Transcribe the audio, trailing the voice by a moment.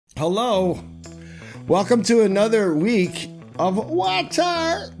Hello. Welcome to another week of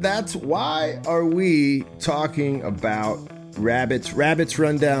Water. That's why are we talking about rabbits? Rabbits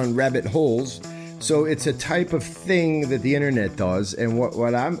run down rabbit holes. So it's a type of thing that the internet does, and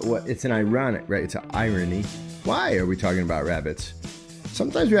it's an ironic, right? It's an irony. Why are we talking about rabbits?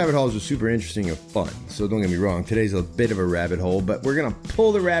 Sometimes rabbit holes are super interesting and fun, so don't get me wrong. Today's a bit of a rabbit hole, but we're going to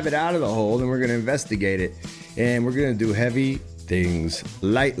pull the rabbit out of the hole and we're going to investigate it. And we're going to do heavy things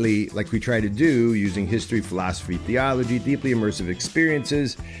lightly, like we try to do using history, philosophy, theology, deeply immersive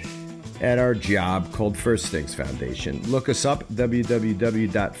experiences at our job called First Things Foundation. Look us up,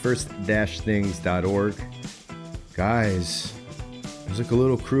 www.first-things.org. Guys, there's like a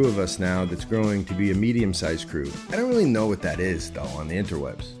little crew of us now that's growing to be a medium-sized crew. I don't really know what that is, though, on the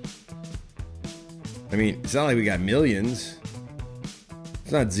interwebs. I mean, it's not like we got millions.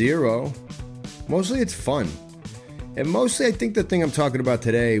 It's not zero. Mostly it's fun. And mostly I think the thing I'm talking about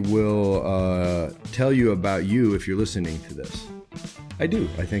today will tell you about you if you're listening to this. I do.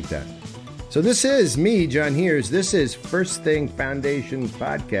 I think that. So this is me, John Heers. This is First Thing Foundation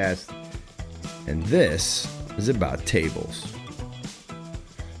Podcast. And this is about tables.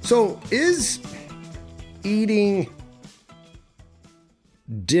 So is eating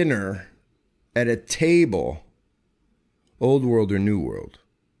dinner at a table old world or new world?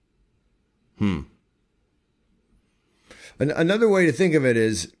 Another way to think of it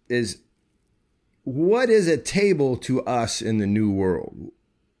is what is a table to us in the new world?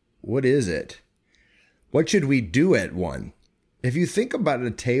 What is it? What should we do at one? If you think about a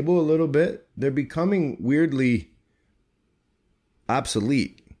table a little bit, they're becoming weirdly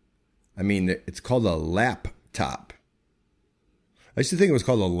obsolete. I mean, it's called a laptop. I used to think it was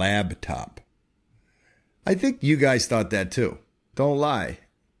called a lab top. I think you guys thought that too. Don't lie.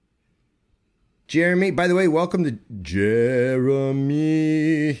 Jeremy, by the way, welcome to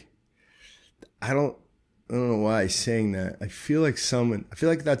Jeremy. I don't know why I'm saying that. I feel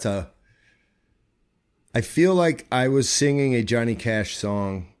like I was singing a Johnny Cash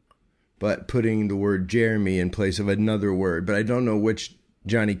song, but putting the word Jeremy in place of another word, but I don't know which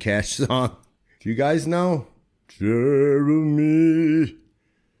Johnny Cash song. Do you guys know? Jeremy.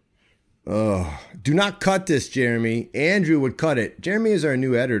 Oh, do not cut this, Jeremy. Andrew would cut it. Jeremy is our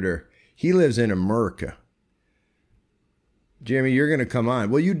new editor. He lives in America. Jeremy, you're going to come on.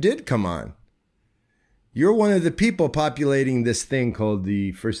 Well, you did come on. You're one of the people populating this thing called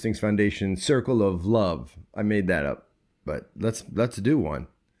the First Things Foundation Circle of Love. I made that up, but let's do one.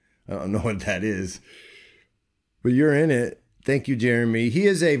 I don't know what that is, but you're in it. Thank you, Jeremy. He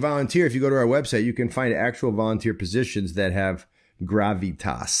is a volunteer. If you go to our website, you can find actual volunteer positions that have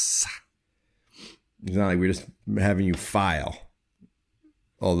gravitas. It's not like we're just having you file.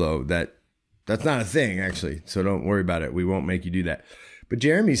 Although that's not a thing, actually. So don't worry about it. We won't make you do that. But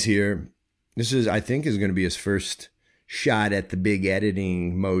Jeremy's here. This is, I think, is going to be his first shot at the big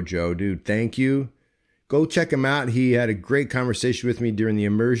editing mojo. Dude, thank you. Go check him out. He had a great conversation with me during the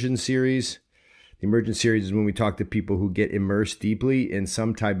Immersion series. The Immersion series is when we talk to people who get immersed deeply in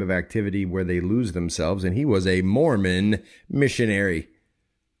some type of activity where they lose themselves. And he was a Mormon missionary.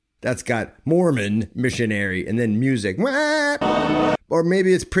 That's got Mormon missionary and then music. Or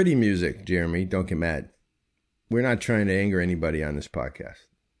maybe it's pretty music, Jeremy. Don't get mad. We're not trying to anger anybody on this podcast.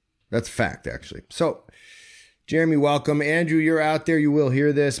 That's fact, actually. So, Jeremy, welcome. Andrew, you're out there. You will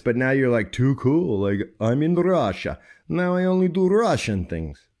hear this, but now you're like, too cool. Like, I'm in Russia. Now I only do Russian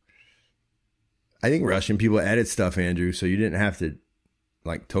things. I think Russian people edit stuff, Andrew, so you didn't have to,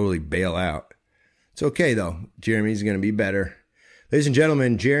 like, totally bail out. It's okay, though. Jeremy's going to be better. Ladies and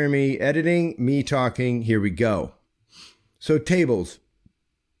gentlemen, Jeremy editing, me talking. Here we go. So, tables.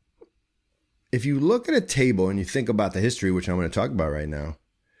 If you look at a table and you think about the history, which I'm going to talk about right now,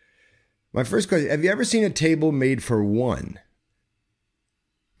 my first question, have you ever seen a table made for one?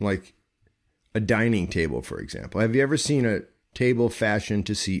 Like a dining table, for example. Have you ever seen a table fashioned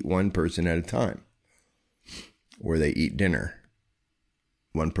to seat one person at a time? Where they eat dinner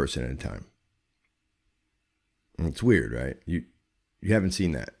one person at a time. And it's weird, right? You haven't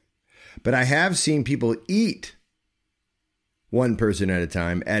seen that. But I have seen people eat one person at a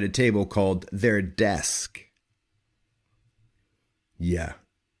time at a table called their desk. Yeah.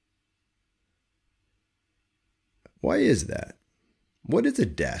 Why is that? What is a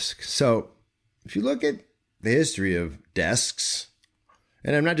desk? So if you look at the history of desks,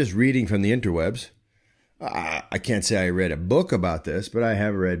 and I'm not just reading from the interwebs, I can't say I read a book about this, but I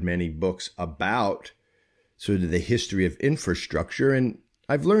have read many books about sort of the history of infrastructure, and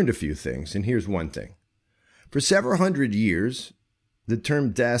I've learned a few things, and here's one thing. For several hundred years, the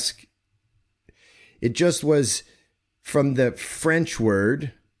term desk, it just was from the French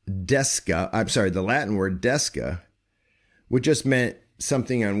word the Latin word desca, which just meant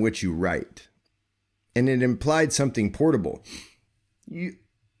something on which you write. And it implied something portable.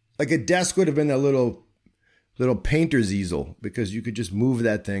 Like a desk would have been a little painter's easel, because you could just move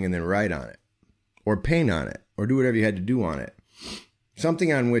that thing and then write on it, or paint on it, or do whatever you had to do on it.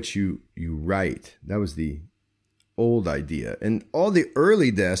 Something on which you write. That was the old idea. And all the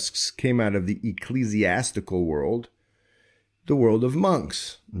early desks came out of the ecclesiastical world, the world of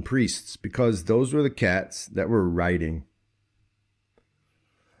monks and priests, because those were the cats that were writing.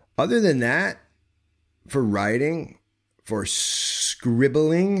 Other than that, for writing, for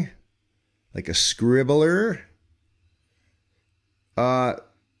scribbling, like a scribbler,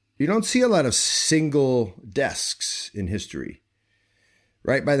 you don't see a lot of single desks in history,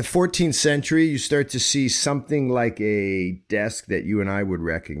 right? By the 14th century, you start to see something like a desk that you and I would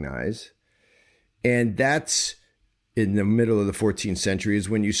recognize. And that's in the middle of the 14th century is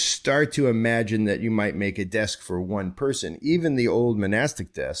when you start to imagine that you might make a desk for one person. Even the old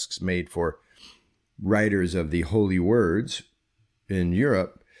monastic desks made for writers of the holy words in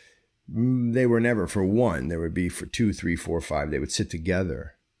Europe, they were never for one. They would be for 2, 3, 4, 5. They would sit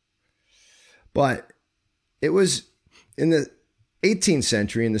together. But it was in the 18th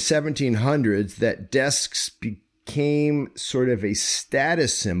century, in the 1700s, that desks became sort of a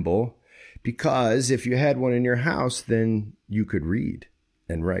status symbol, because if you had one in your house, then you could read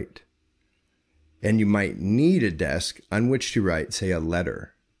and write. And you might need a desk on which to write, say, a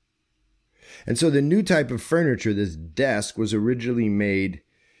letter. And so the new type of furniture, this desk, was originally made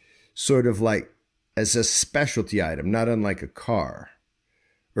sort of like as a specialty item, not unlike a car.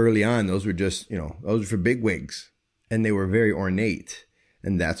 Early on, those were just, those were for bigwigs, and they were very ornate.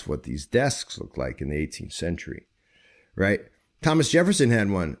 And that's what these desks looked like in the 18th century, right? Thomas Jefferson had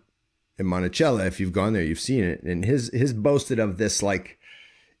one in Monticello. If you've gone there, you've seen it. And his boasted of this like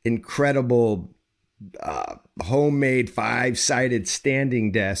incredible homemade 5-sided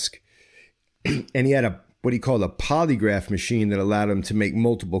standing desk. And he had what he called a polygraph machine that allowed him to make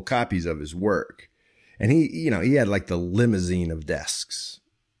multiple copies of his work. And he had like the limousine of desks,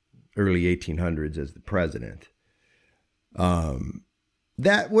 early 1800s as the president.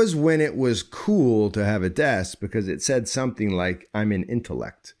 That was when it was cool to have a desk, because it said something like, I'm an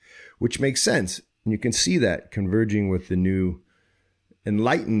intellect, which makes sense. And you can see that converging with the new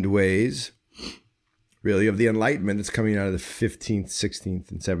enlightened ways, really, of the Enlightenment that's coming out of the 15th,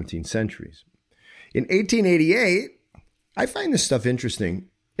 16th, and 17th centuries. In 1888, I find this stuff interesting.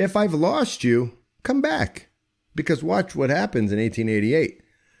 If I've lost you, come back, because watch what happens in 1888.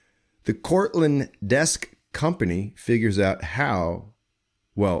 The Cortland Desk Company figures out how,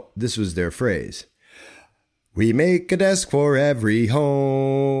 well, this was their phrase. We make a desk for every home.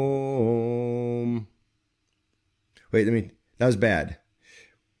 Wait, that was bad.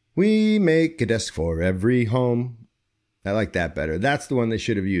 We make a desk for every home. I like that better. That's the one they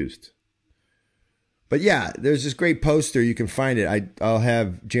should have used. But yeah, there's this great poster. You can find it. I'll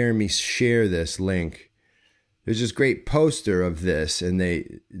have Jeremy share this link. There's this great poster of this, and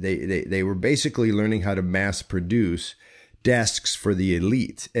they were basically learning how to mass produce desks for the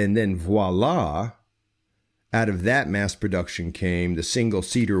elite. And then voila, out of that mass production came the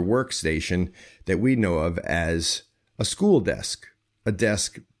single-seater workstation that we know of as a school desk, a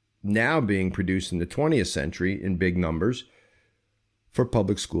desk now being produced in the 20th century in big numbers for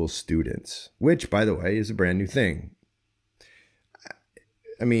public school students, which, by the way, is a brand new thing.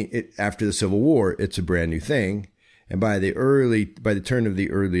 I mean, after the Civil War, it's a brand new thing. And by the turn of the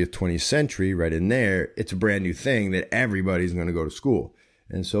early 20th century, right in there, it's a brand new thing that everybody's going to go to school.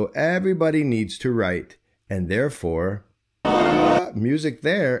 And so everybody needs to write. And therefore, music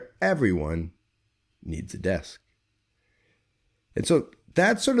there, everyone needs a desk. And so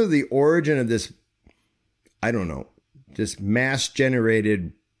that's sort of the origin of this, this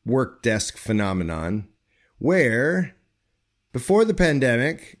mass-generated work desk phenomenon, where before the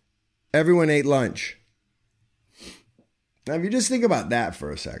pandemic, everyone ate lunch. Now, if you just think about that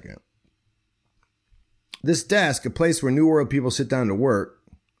for a second, this desk, a place where New World people sit down to work,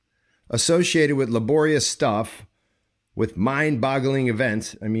 associated with laborious stuff, with mind-boggling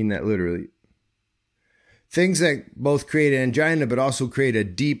events, I mean that literally, things that both create angina but also create a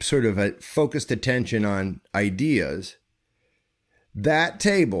deep sort of a focused attention on ideas. That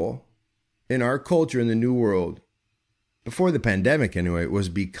table in our culture in the New World, before the pandemic anyway, was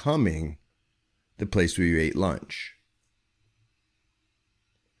becoming the place where you ate lunch.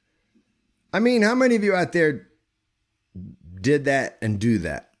 I mean, how many of you out there did that and do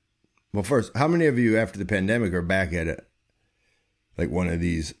that? Well, first, how many of you after the pandemic are back at like one of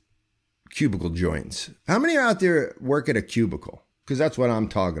these cubicle joints? How many out there work at a cubicle? because that's what I'm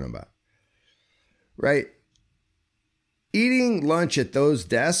talking about, right? Eating lunch at those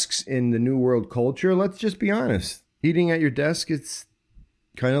desks in the New World culture, let's just be honest. Eating at your desk, it's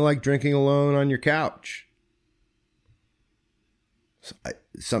kind of like drinking alone on your couch.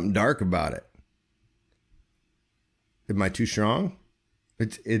 Something dark about it. Am I too strong?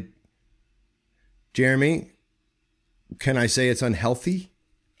 Jeremy, can I say it's unhealthy?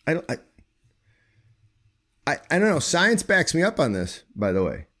 I don't know. Science backs me up on this, by the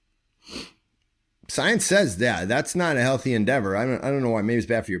way. Science says that's not a healthy endeavor. I don't know why. Maybe it's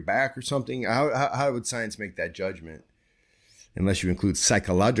bad for your back or something. How would science make that judgment? Unless you include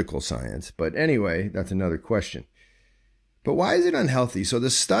psychological science. But anyway, that's another question. But why is it unhealthy? So the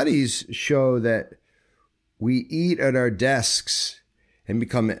studies show that we eat at our desks and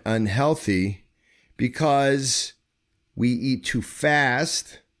become unhealthy because we eat too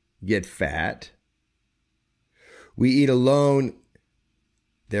fast, get fat. We eat alone,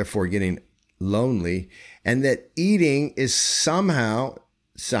 therefore getting lonely. And that eating is somehow,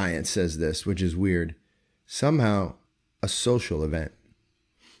 science says this, which is weird, somehow a social event.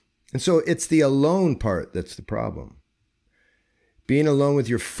 And so it's the alone part that's the problem. Being alone with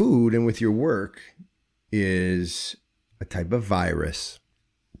your food and with your work is a type of virus.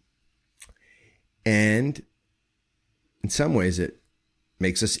 And in some ways, it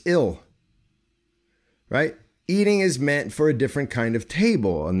makes us ill, right? Eating is meant for a different kind of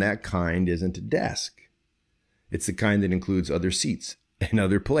table, and that kind isn't a desk. It's the kind that includes other seats and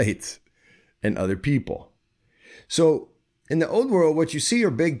other plates and other people. So in the old world, what you see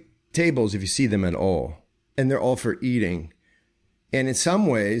are big tables, if you see them at all, and they're all for eating. And in some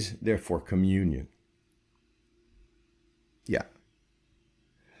ways, they're for communion. Yeah.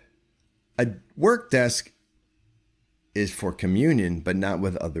 A work desk is for communion, but not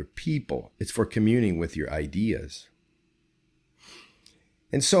with other people. It's for communing with your ideas.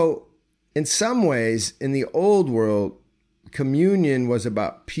 And so, in some ways, in the old world, communion was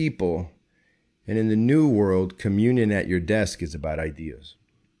about people. And in the new world, communion at your desk is about ideas.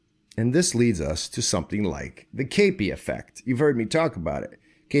 And this leads us to something like the Kepi effect. You've heard me talk about it.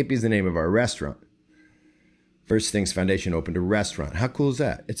 Kepi is the name of our restaurant. First Things Foundation opened a restaurant. How cool is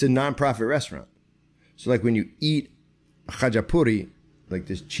that? It's a nonprofit restaurant. So like when you eat khajapuri, like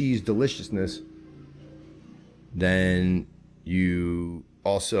this cheese deliciousness, then you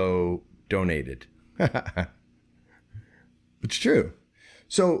also donated. It's true.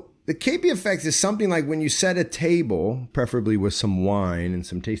 So the Kepi effect is something like when you set a table, preferably with some wine and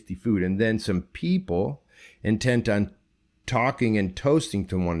some tasty food, and then some people intent on talking and toasting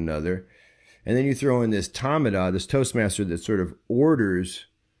to one another, and then you throw in this tamada, this toastmaster that sort of orders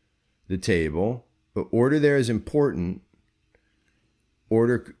the table. But order there is important.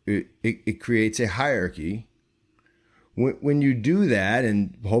 Order, it creates a hierarchy. When you do that,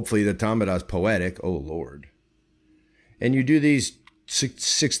 and hopefully the tamada is poetic, oh Lord, and you do these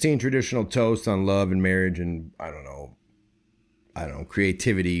 16 traditional toasts on love and marriage and I don't know,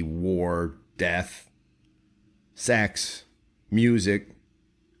 creativity, war, death, sex, music.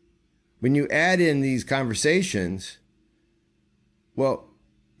 When you add in these conversations, well,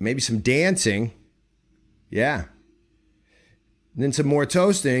 maybe some dancing. Yeah. And then some more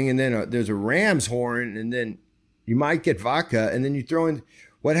toasting, and then there's a ram's horn, and then you might get vodka, and then you throw in.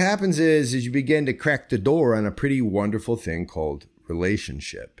 What happens is you begin to crack the door on a pretty wonderful thing called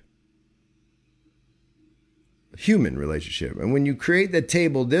relationship. Human relationship. And when you create the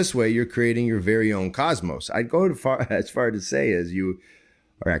table this way, you're creating your very own cosmos. I'd go as far to say as you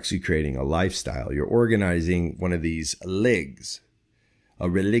are actually creating a lifestyle. You're organizing one of these ligs, a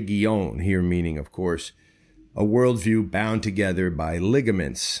religion, here meaning, of course, a worldview bound together by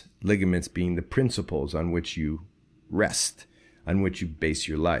ligaments, ligaments being the principles on which you rest, on which you base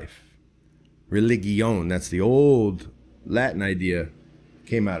your life. Religion, that's the old Latin idea,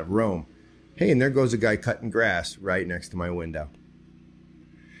 came out of Rome. Hey, and there goes a guy cutting grass right next to my window.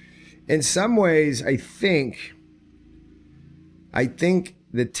 In some ways, I think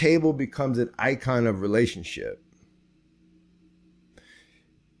the table becomes an icon of relationship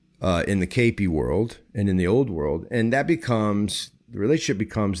in the Kepi world and in the old world. And the relationship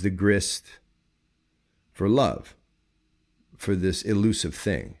becomes the grist for love, for this elusive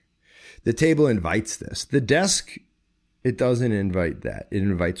thing. The table invites this. The desk, it doesn't invite that. It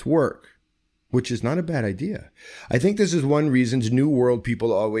invites work, which is not a bad idea. I think this is one reason New World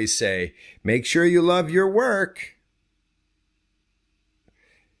people always say, make sure you love your work.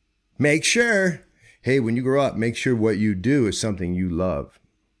 Make sure, hey, when you grow up, make sure what you do is something you love.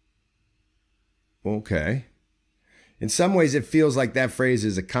 Okay. In some ways, it feels like that phrase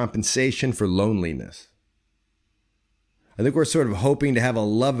is a compensation for loneliness. I think we're sort of hoping to have a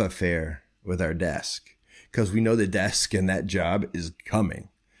love affair with our desk because we know the desk and that job is coming.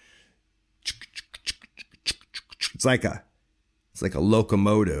 It's like a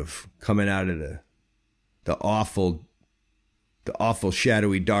locomotive coming out of the awful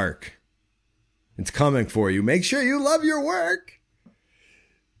shadowy dark. It's coming for you. Make sure you love your work.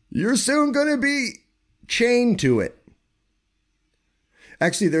 You're soon going to be chained to it.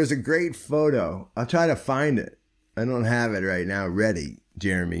 Actually, there's a great photo. I'll try to find it. I don't have it right now ready,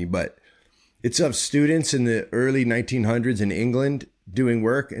 Jeremy, but it's of students in the early 1900s in England doing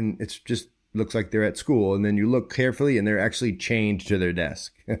work, and it's just looks like they're at school. And then you look carefully, and they're actually chained to their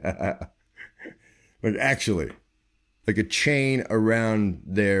desk. But actually, like a chain around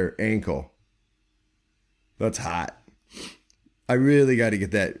their ankle. That's hot. I really got to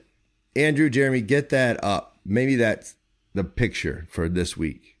get that. Andrew, Jeremy, get that up. Maybe that's the picture for this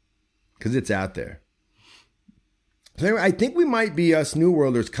week because it's out there. So anyway, I think we might be us New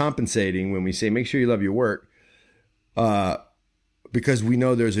Worlders compensating when we say make sure you love your work because we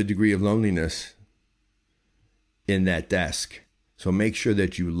know there's a degree of loneliness in that desk. So make sure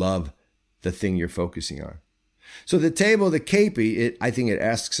that you love the thing you're focusing on. So the table, the KP, I think it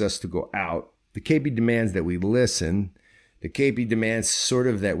asks us to go out. The KP demands that we listen. The KP demands sort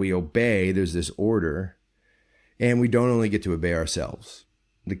of that we obey. There's this order. And we don't only get to obey ourselves.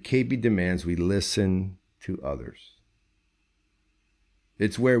 The KP demands we listen to others.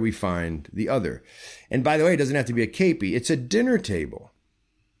 It's where we find the other. And by the way, it doesn't have to be a KP. It's a dinner table.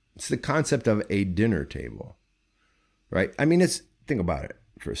 It's the concept of a dinner table, right? I mean, think about it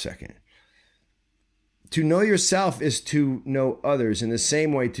for a second. To know yourself is to know others. In the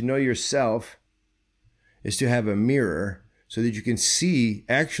same way, to know yourself is to have a mirror so that you can see,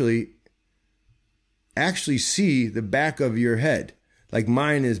 actually see the back of your head. Like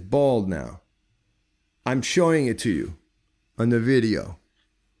mine is bald now. I'm showing it to you on the video.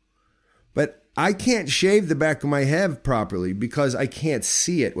 But I can't shave the back of my head properly because I can't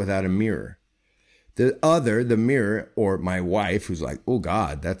see it without a mirror. The mirror, or my wife, who's like, oh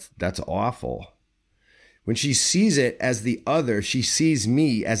God, that's awful. When she sees it as the other, she sees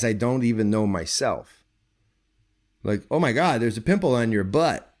me as I don't even know myself. Like, oh my God, there's a pimple on your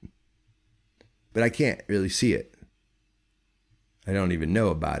butt. But I can't really see it. I don't even know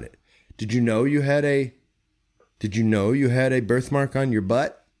about it. Did you know you had a birthmark on your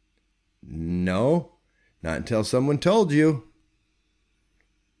butt? No, not until someone told you.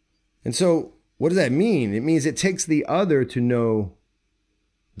 And so, what does that mean? It means it takes the other to know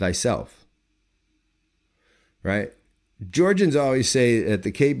thyself. Right? Georgians always say at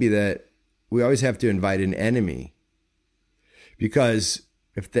the KB that we always have to invite an enemy. Because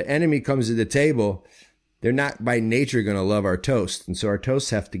if the enemy comes to the table, they're not by nature going to love our toast. And so our toasts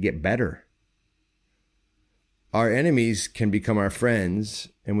have to get better. Our enemies can become our friends.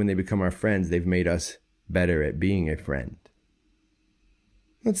 And when they become our friends, they've made us better at being a friend.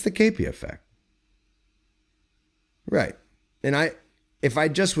 That's the KP effect. Right. And if I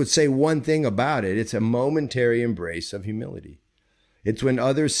just would say one thing about it, it's a momentary embrace of humility. It's when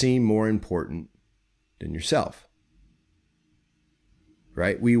others seem more important than yourself.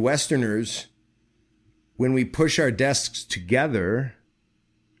 Right? We Westerners, when we push our desks together,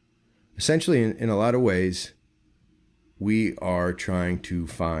 essentially in a lot of ways, we are trying to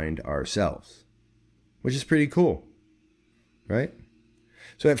find ourselves, which is pretty cool. Right?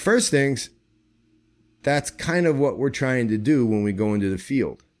 So at First Things, that's kind of what we're trying to do when we go into the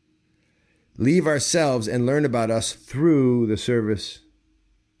field. Leave ourselves and learn about us through the service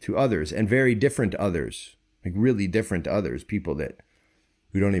to others, and very different others, like really different others, people that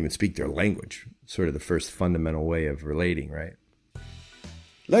we don't even speak their language. It's sort of the first fundamental way of relating, right?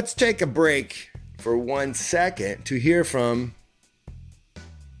 Let's take a break for 1 second to hear from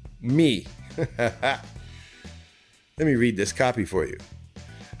me. Let me read this copy for you.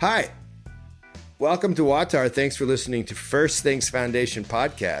 Hi. Welcome to Watar. Thanks for listening to First Things Foundation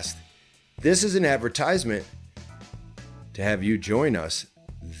podcast. This is an advertisement to have you join us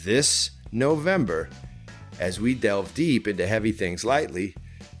this November as we delve deep into heavy things lightly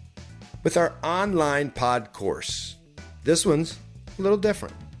with our online pod course. This one's a little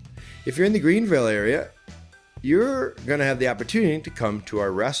different. If you're in the Greenville area, you're going to have the opportunity to come to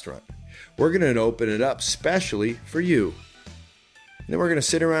our restaurant. We're going to open it up specially for you. And then we're going to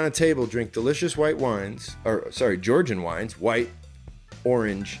sit around a table, drink delicious Georgian wines, white,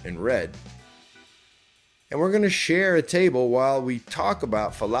 orange, and red. And we're going to share a table while we talk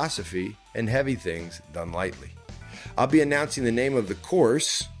about philosophy and heavy things done lightly. I'll be announcing the name of the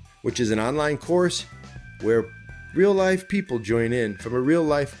course, which is an online course where real life people join in from a real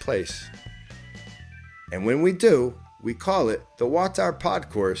life place. And when we do, We call it the What's Our Pod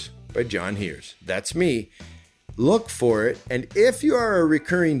Course by John Heers. That's me. Look for it, and if you are a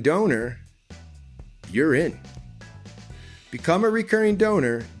recurring donor, you're in. Become a recurring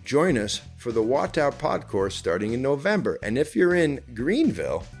donor. Join us for the What's Our Pod Course starting in November. And if you're in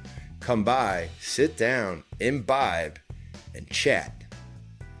Greenville, come by, sit down, imbibe, and chat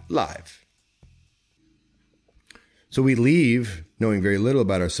live. So we leave knowing very little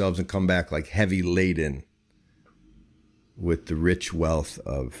about ourselves and come back like heavy laden with the rich wealth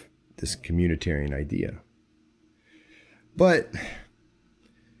of this communitarian idea. But,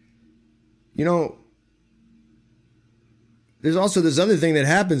 you know, there's also this other thing that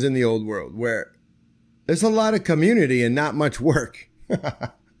happens in the old world where there's a lot of community and not much work.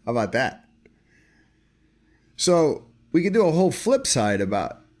 How about that? So we could do a whole flip side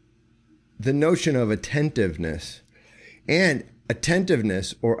about the notion of attentiveness and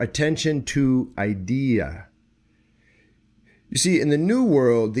attentiveness or attention to idea. You see, in the new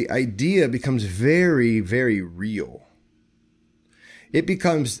world, the idea becomes very, very real. It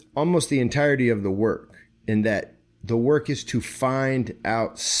becomes almost the entirety of the work, in that the work is to find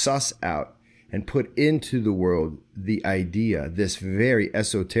out, suss out, and put into the world the idea, this very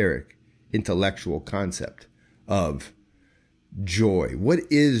esoteric intellectual concept of joy. What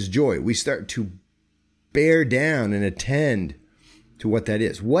is joy? We start to bear down and attend to what that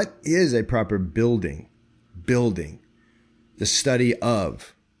is. What is a proper building? Building. The study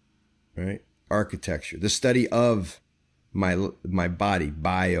of, right? Architecture. The study of my body,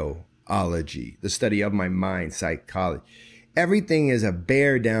 biology. The study of my mind, psychology. Everything is a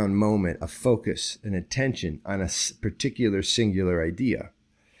bear down moment, a focus, an attention on a particular singular idea.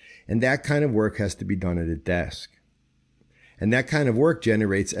 And that kind of work has to be done at a desk. And that kind of work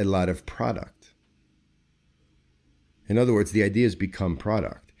generates a lot of product. In other words, the ideas become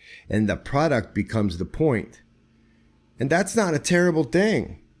product. And the product becomes the point. And that's not a terrible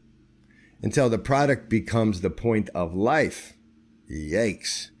thing until the product becomes the point of life.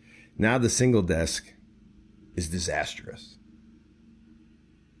 Yikes. Now the single desk is disastrous.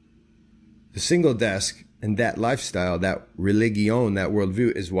 The single desk and that lifestyle, that religion, that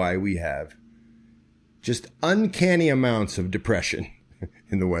worldview is why we have just uncanny amounts of depression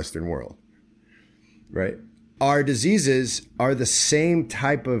in the Western world, right? Our diseases are the same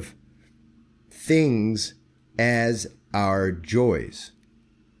type of things as our joys.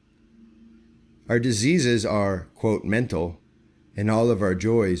 Our diseases are, quote, mental, and all of our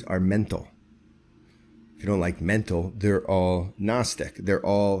joys are mental. If you don't like mental, they're all Gnostic. They're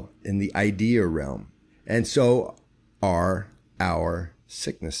all in the idea realm. And so are our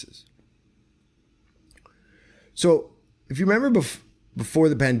sicknesses. So if you remember before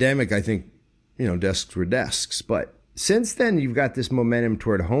the pandemic, I think, desks were desks. But since then, you've got this momentum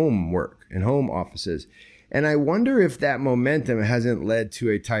toward home work and home offices. And I wonder if that momentum hasn't led to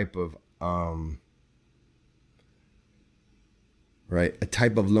a type of, a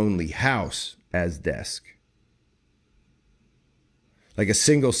type of lonely house as desk. Like a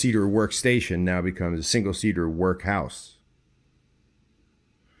single-seater workstation now becomes a single-seater workhouse.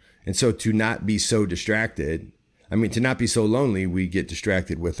 And so to not be so distracted, to not be so lonely, we get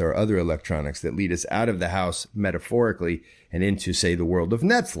distracted with our other electronics that lead us out of the house metaphorically and into, say, the world of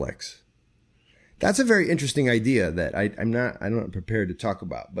Netflix. That's a very interesting idea that I'm not prepared to talk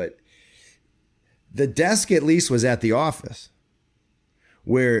about. But the desk at least was at the office,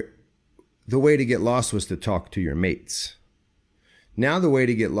 where the way to get lost was to talk to your mates. Now the way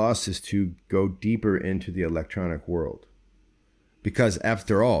to get lost is to go deeper into the electronic world. Because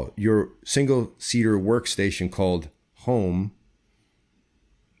after all, your single-seater workstation called home,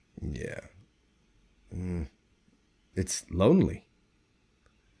 it's lonely.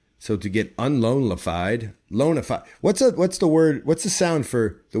 So to get unlonelified, lonified. What's the word? What's the sound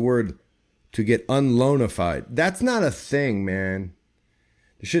for the word to get unlonified? That's not a thing, man.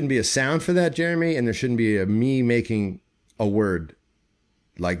 There shouldn't be a sound for that, Jeremy, and there shouldn't be a me making a word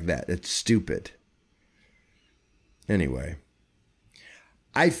like that. It's stupid. Anyway,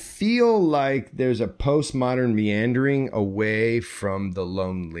 I feel like there's a postmodern meandering away from the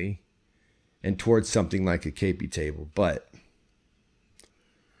lonely and towards something like a KP table, but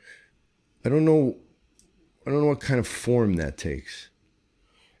I don't know what kind of form that takes.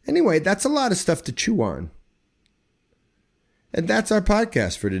 Anyway, that's a lot of stuff to chew on. And that's our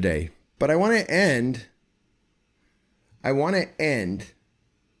podcast for today. But I want to end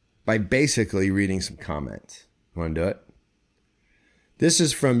by basically reading some comments. Want to do it? This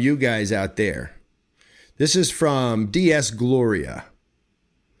is from you guys out there. This is from DS Gloria.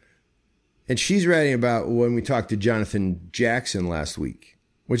 And she's writing about when we talked to Jonathan Jackson last week,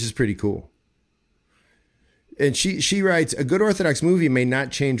 which is pretty cool. And she writes, a good Orthodox movie may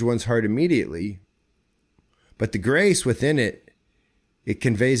not change one's heart immediately, but the grace within it, it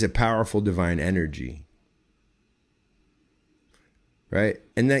conveys a powerful divine energy. Right?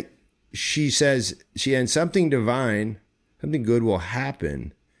 And that she says, something divine, something good will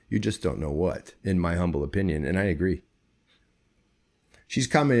happen. You just don't know what, in my humble opinion. And I agree. She's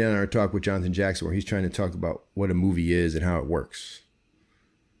commenting on our talk with Jonathan Jackson, where he's trying to talk about what a movie is and how it works.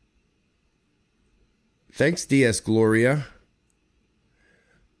 Thanks, DS Gloria.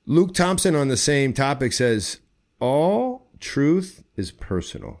 Luke Thompson on the same topic says, all truth is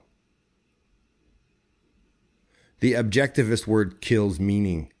personal. The objectivist word kills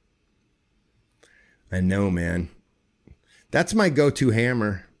meaning. I know, man. That's my go-to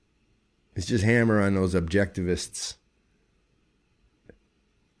hammer. It's just hammer on those objectivists.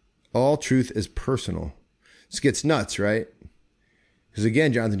 All truth is personal. This gets nuts, right? Because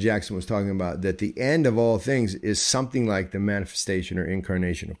again, Jonathan Jackson was talking about that the end of all things is something like the manifestation or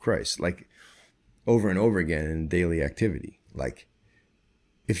incarnation of Christ, like over and over again in daily activity. Like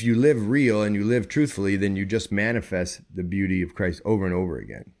if you live real and you live truthfully, then you just manifest the beauty of Christ over and over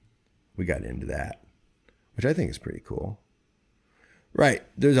again. We got into that, which I think is pretty cool. Right.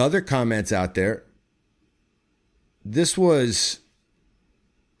 There's other comments out there. This is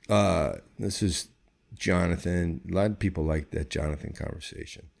Jonathan. A lot of people like that Jonathan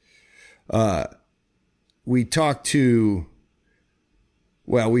conversation. We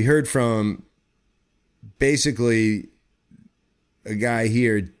heard from basically a guy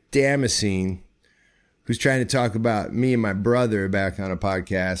here, Damascene, who's trying to talk about me and my brother back on a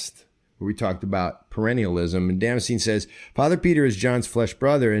podcast where we talked about perennialism. And Damascene says, Father Peter is John's flesh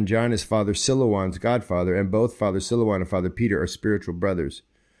brother, and John is Father Silouan's godfather, and both Father Silouan and Father Peter are spiritual brothers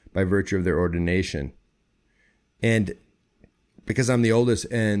by virtue of their ordination. And because I'm the oldest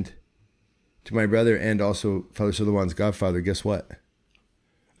and to my brother and also Father Silouan's godfather, guess what?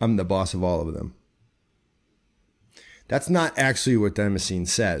 I'm the boss of all of them. That's not actually what Damascene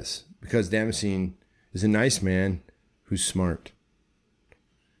says, because Damascene is a nice man who's smart.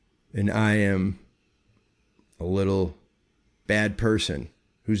 And I am a little bad person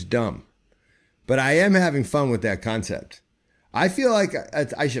who's dumb. But I am having fun with that concept. I feel like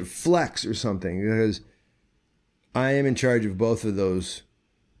I should flex or something, because I am in charge of both of those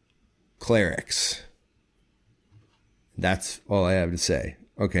clerics. That's all I have to say.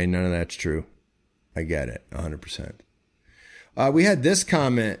 Okay, none of that's true. I get it, 100%. We had this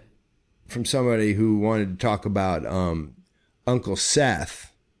comment from somebody who wanted to talk about Uncle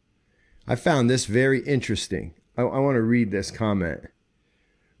Seth. I found this very interesting. I want to read this comment.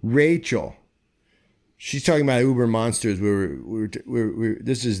 Rachel. She's talking about Uber Monsters.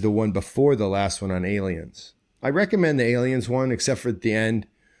 This is the one before the last one on aliens. I recommend the aliens one, except for at the end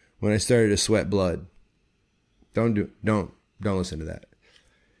when I started to sweat blood. Don't listen to that.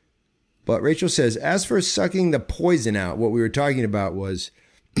 But Rachel says, as for sucking the poison out, what we were talking about was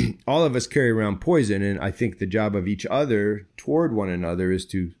all of us carry around poison, and I think the job of each other toward one another is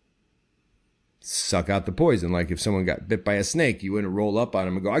to suck out the poison. Like if someone got bit by a snake, you wouldn't roll up on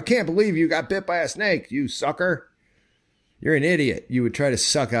them and go, I can't believe you got bit by a snake, you sucker. You're an idiot. You would try to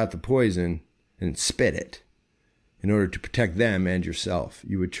suck out the poison and spit it in order to protect them and yourself.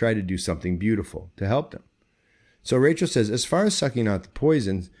 You would try to do something beautiful to help them. So Rachel says, as far as sucking out the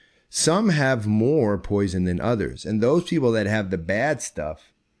poison, some have more poison than others. And those people that have the bad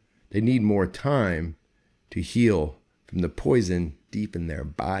stuff, they need more time to heal from the poison deep in their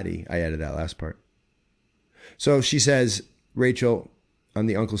body. I added that last part. So she says, Rachel, on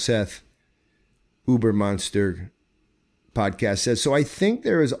the Uncle Seth Uber Monster podcast says, so I think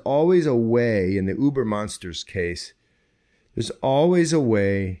there is always a way, in the Uber Monsters case, there's always a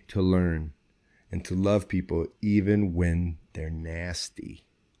way to learn and to love people even when they're nasty.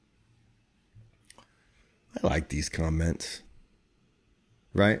 I like these comments.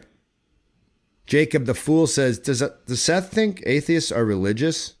 Right? Jacob the Fool says, does Seth think atheists are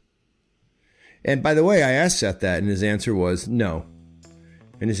religious? And by the way, I asked Seth that, and his answer was no.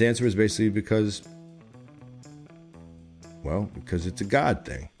 And his answer was basically because it's a God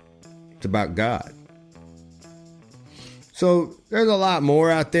thing. It's about God. So there's a lot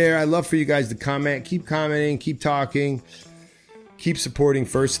more out there. I'd love for you guys to comment. Keep commenting. Keep talking. Keep supporting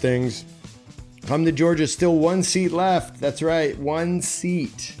First Things. Come to Georgia. Still one seat left. That's right. One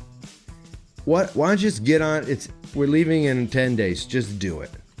seat. What? Why don't you just get on? We're leaving in 10 days. Just do it.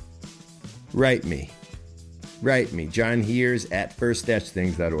 Write me. John Heers at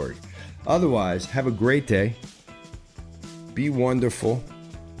first-things.org. Otherwise, have a great day. Be wonderful.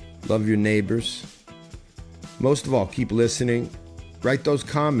 Love your neighbors. Most of all, keep listening. Write those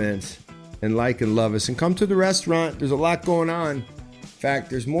comments. and like and love us and come to the restaurant. There's a lot going on. In fact,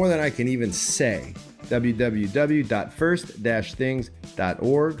 there's more than I can even say.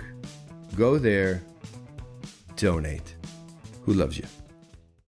 www.first-things.org. Go there. Donate. Who loves you?